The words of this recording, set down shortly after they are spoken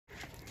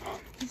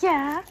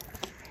Yeah.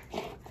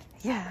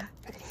 Yeah.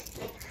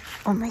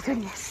 Oh my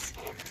goodness.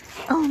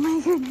 Oh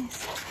my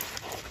goodness.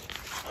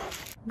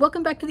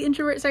 Welcome back to the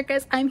Introvert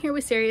Circus. I'm here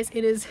with Sirius.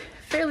 It is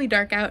fairly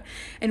dark out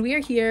and we are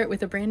here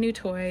with a brand new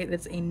toy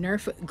that's a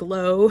Nerf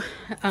glow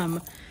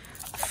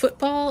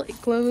football.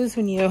 It glows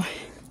when you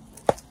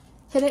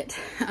hit it,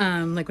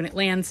 like when it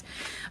lands.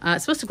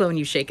 It's supposed to glow when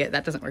you shake it.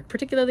 That doesn't work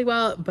particularly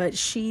well, but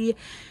she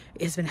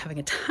has been having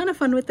a ton of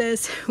fun with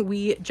this.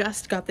 We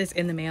just got this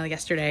in the mail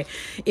yesterday.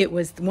 It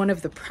was one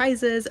of the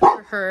prizes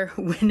for her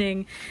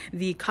winning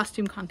the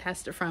costume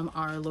contest from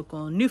our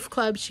local Newf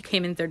club. She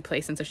came in third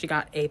place, and so she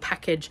got a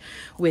package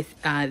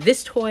with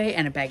this toy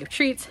and a bag of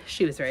treats.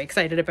 She was very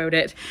excited about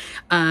it.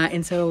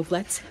 And so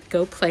let's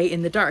go play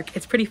in the dark.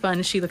 It's pretty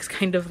fun. She looks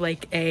kind of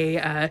like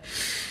a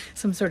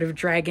some sort of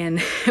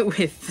dragon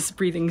with this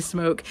breathing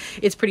smoke.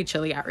 It's pretty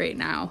chilly out right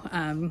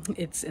now.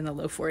 It's in the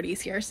low 40s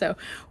here, so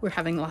we're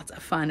having lots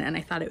of fun, and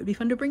I thought it would be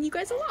fun to bring you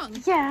guys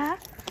along. Yeah.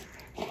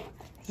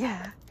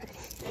 Yeah.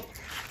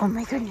 Oh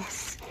my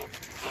goodness.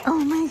 Oh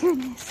my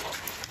goodness.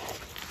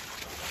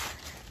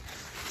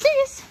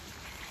 Serious?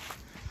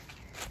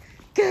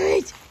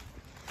 Good.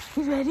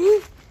 You ready?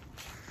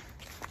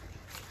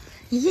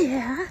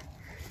 Yeah.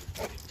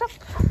 Stop.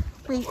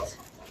 Wait.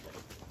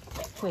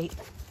 Wait.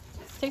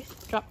 Serious?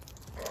 Drop.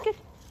 Good.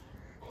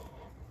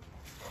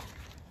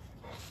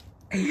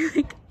 Are you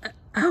like,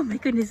 oh my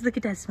goodness, look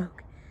at that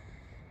smoke.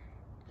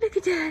 Look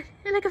at that.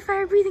 You're like a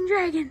fire-breathing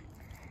dragon.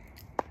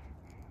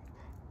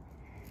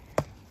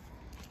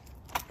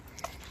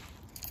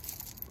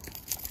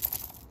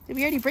 Did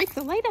we already break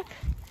the light up?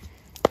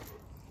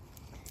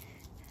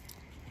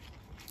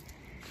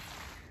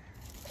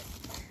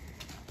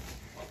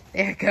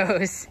 There it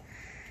goes.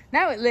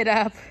 Now it lit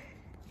up.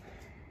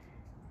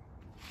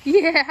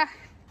 Yeah.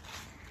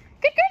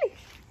 Good girlie.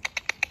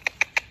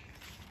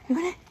 You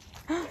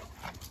wanna?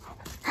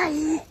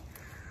 Hi.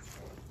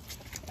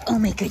 Oh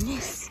my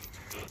goodness.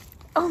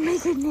 Oh my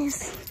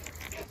goodness.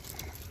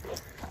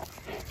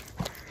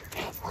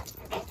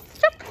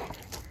 Jump.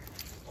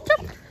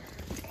 Jump.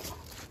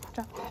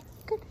 Drop.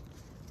 Good.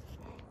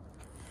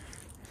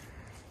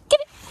 Get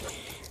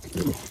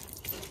it.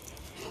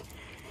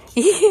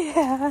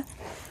 Yeah.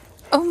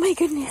 Oh my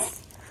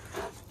goodness.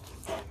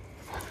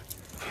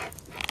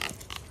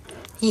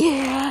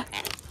 Yeah.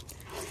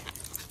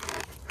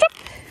 Jump.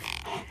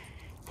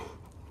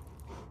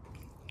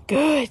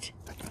 Good.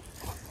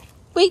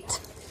 Wait.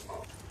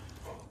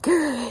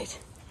 Good.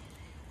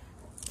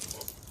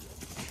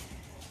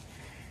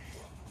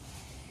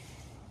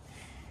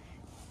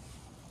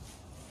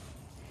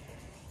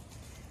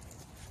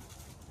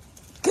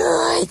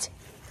 Good.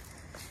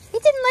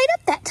 It didn't light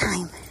up that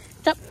time.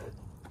 Jump.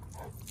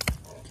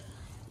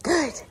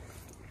 Good.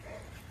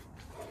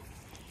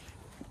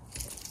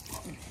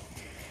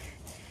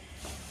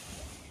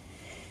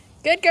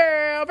 Good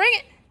girl. Bring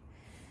it.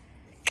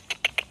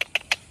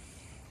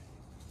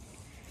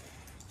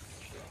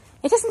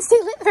 It doesn't stay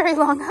lit very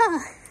long, huh?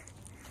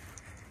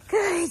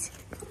 Good.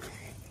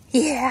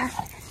 Yeah.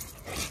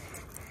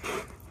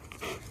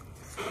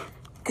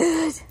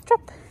 Good.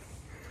 Drop.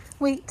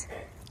 Wait.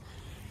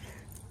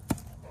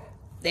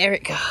 There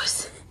it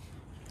goes.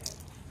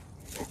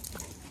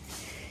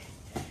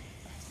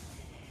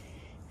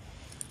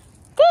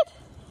 Good.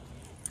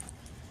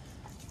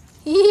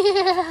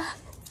 Yeah.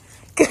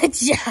 Good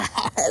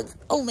job.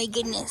 Oh my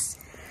goodness.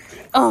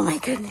 Oh my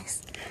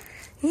goodness.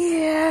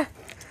 Yeah.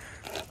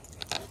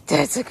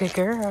 That's a good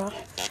girl.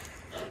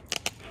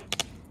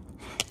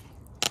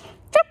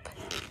 Jump.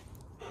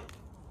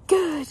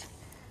 Good.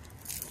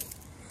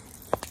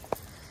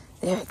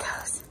 There it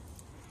goes.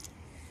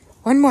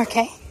 One more,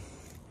 okay?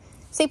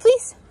 Say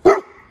please.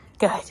 Good.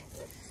 Good.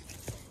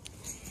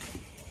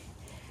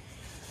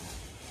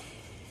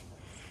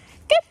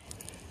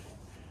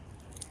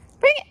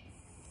 Bring it.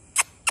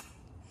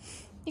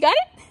 You got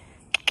it?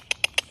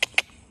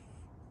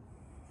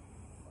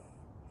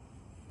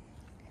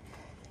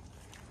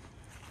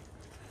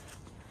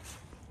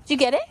 Did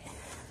you get it?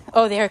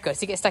 Oh, there it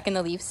goes. You get stuck in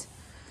the leaves.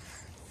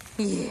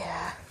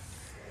 Yeah.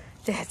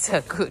 That's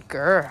a good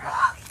girl.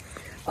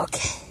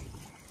 Okay.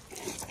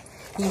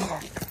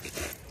 Yeah.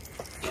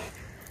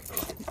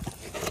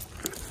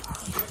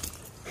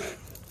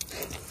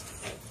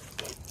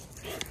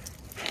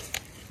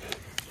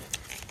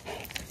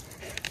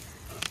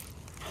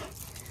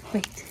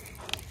 Wait.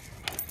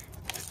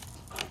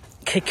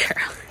 Good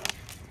girl.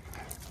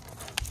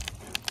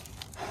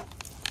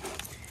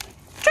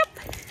 Drop.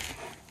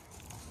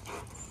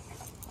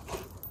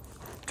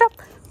 Drop.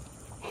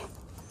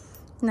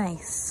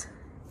 Nice.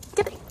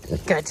 Get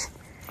it. Good.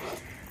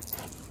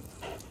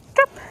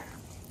 Drop.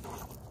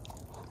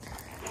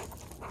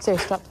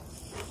 Serious, drop.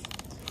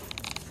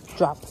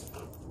 Drop.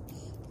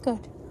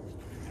 Good.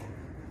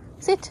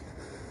 Sit.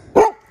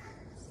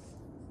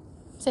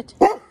 Sit.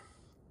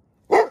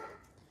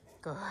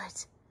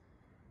 Good.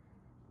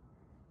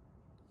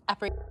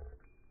 Operate.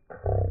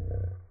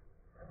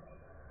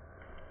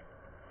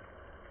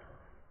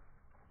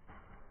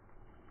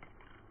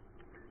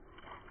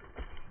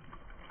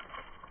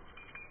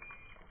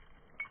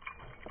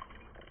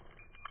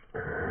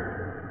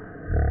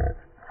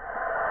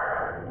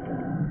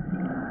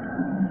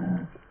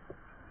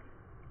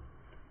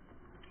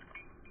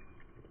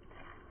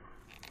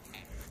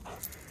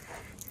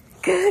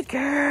 Good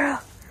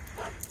girl.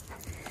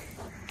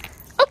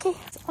 Okay,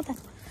 it's all done.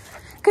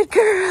 Good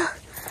girl.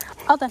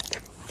 All done.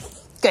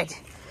 Good.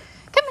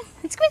 Come on,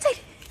 let's go inside.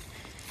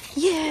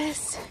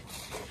 Yes.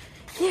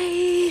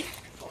 Yay.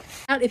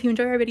 If you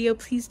enjoy our video,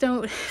 please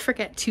don't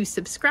forget to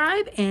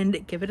subscribe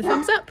and give it a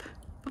thumbs up.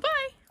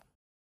 Bye-bye.